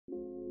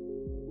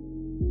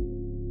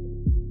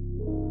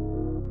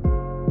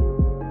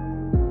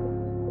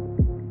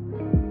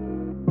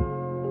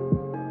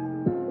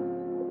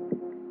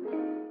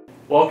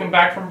Welcome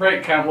back from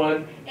break,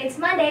 Kentwood. It's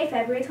Monday,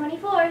 February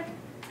 24th.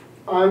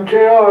 I'm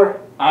JR.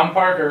 I'm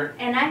Parker.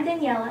 And I'm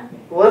Daniela.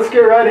 Let's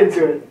get right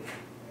into it.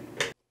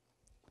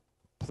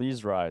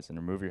 Please rise and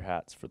remove your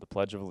hats for the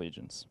Pledge of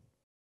Allegiance.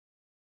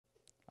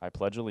 I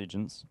pledge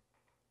allegiance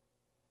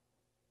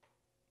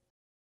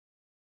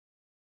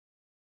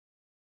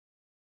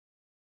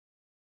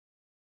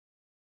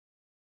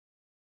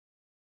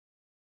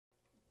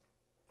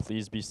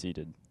Please be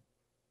seated.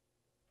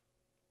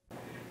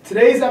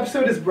 Today's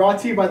episode is brought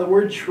to you by the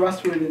word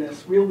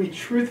trustworthiness. We will be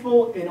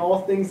truthful in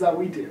all things that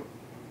we do.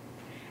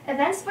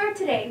 Events for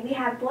today, we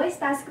have boys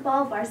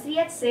basketball varsity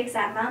at 6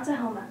 at Mount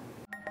Tahoma.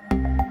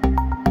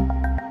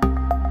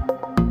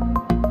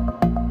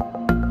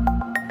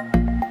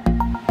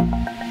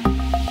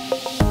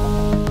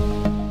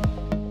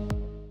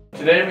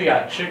 Today we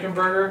got chicken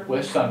burger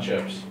with sun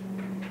chips.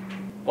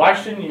 Black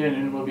Student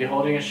Union will be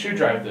holding a shoe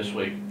drive this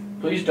week.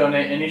 Please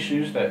donate any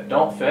shoes that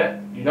don't fit,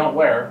 you don't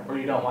wear, or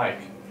you don't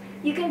like.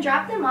 You can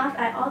drop them off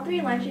at all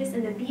 3 lunches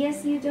in the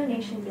BSU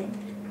donation bin.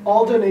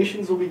 All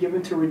donations will be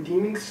given to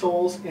Redeeming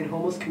Souls in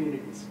homeless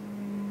communities.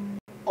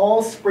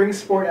 All spring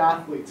sport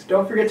athletes,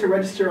 don't forget to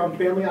register on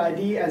Family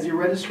ID as your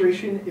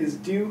registration is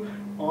due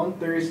on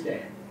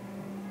Thursday.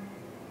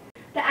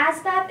 The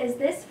ASVAB is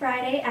this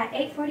Friday at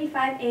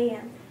 8:45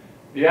 a.m.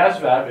 The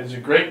ASVAB is a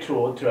great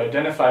tool to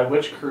identify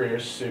which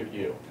careers suit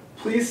you.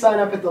 Please sign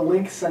up at the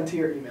link sent to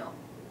your email.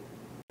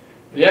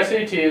 The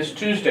SAT is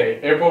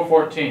Tuesday, April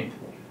 14th.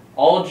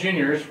 All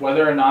juniors,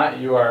 whether or not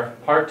you are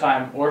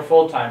part-time or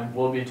full-time,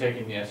 will be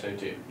taking the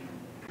SAT.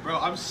 Bro,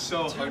 I'm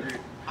so hungry.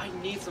 I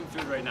need some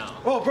food right now.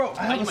 Oh, bro,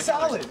 I have a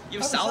salad. You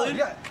have salad?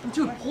 Yeah.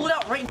 Dude, pull it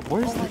out right now.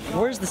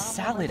 Where's the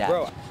salad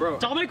at? Bro.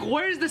 Dominic,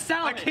 where's the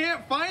salad? I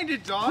can't find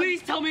it, dog.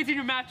 Please tell me it's in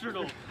your math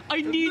journal.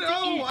 I need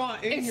to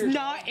eat. It's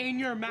not in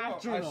your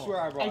math Bro, I journal.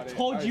 swear I brought it.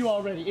 told you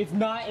already. It's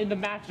not in the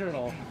math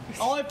journal.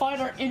 All I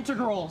find are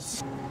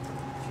integrals.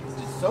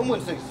 Did someone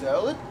say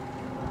salad?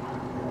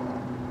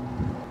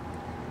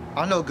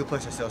 I know a good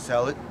place to sell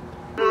salad.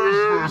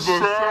 Where's the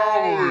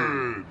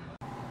salad?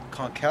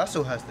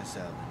 Concastle has the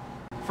salad.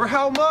 For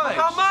how much?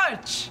 How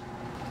much?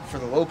 For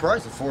the low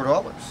price of $4.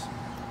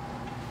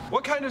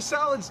 What kind of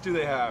salads do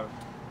they have?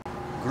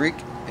 Greek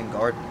and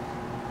garden.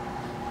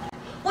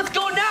 Let's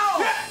go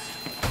now!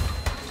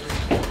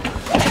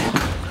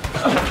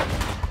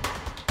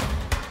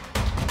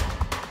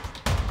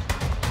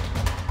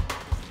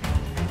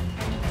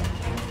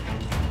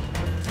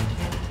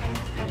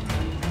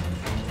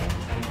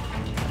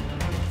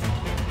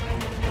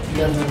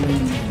 Never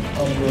leave a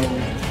road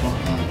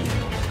behind.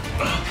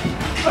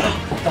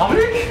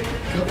 Dominic?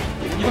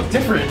 You look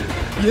different.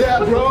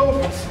 Yeah,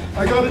 bro.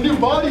 I got a new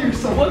body or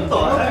something. What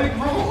the heck,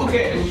 bro?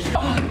 Okay. You're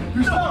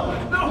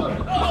solid. No,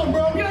 come on,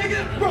 bro. Can I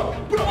get it? Bro.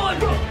 Come on,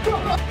 bro.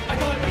 I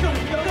got it.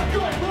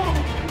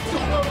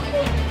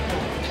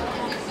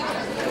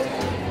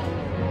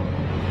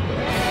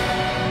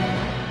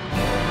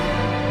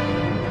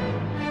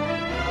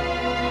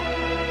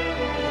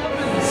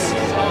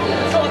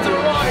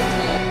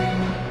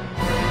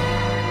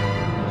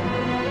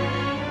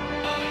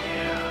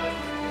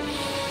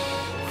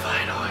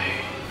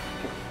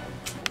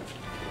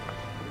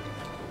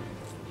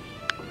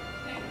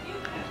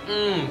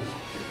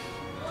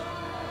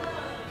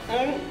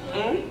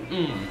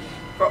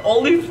 For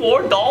only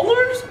 $4?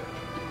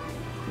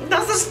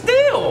 That's a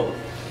steal!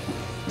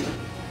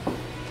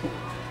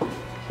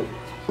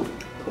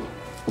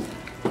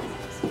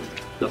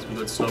 That's some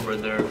good stuff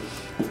right there.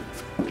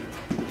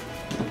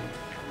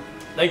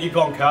 Thank you,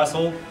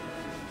 Concastle.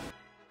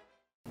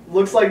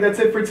 Looks like that's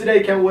it for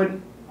today, Kentwood.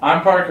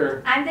 I'm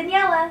Parker. I'm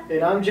Daniela.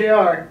 And I'm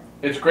JR.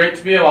 It's great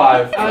to be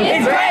alive.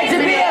 It's great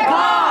to be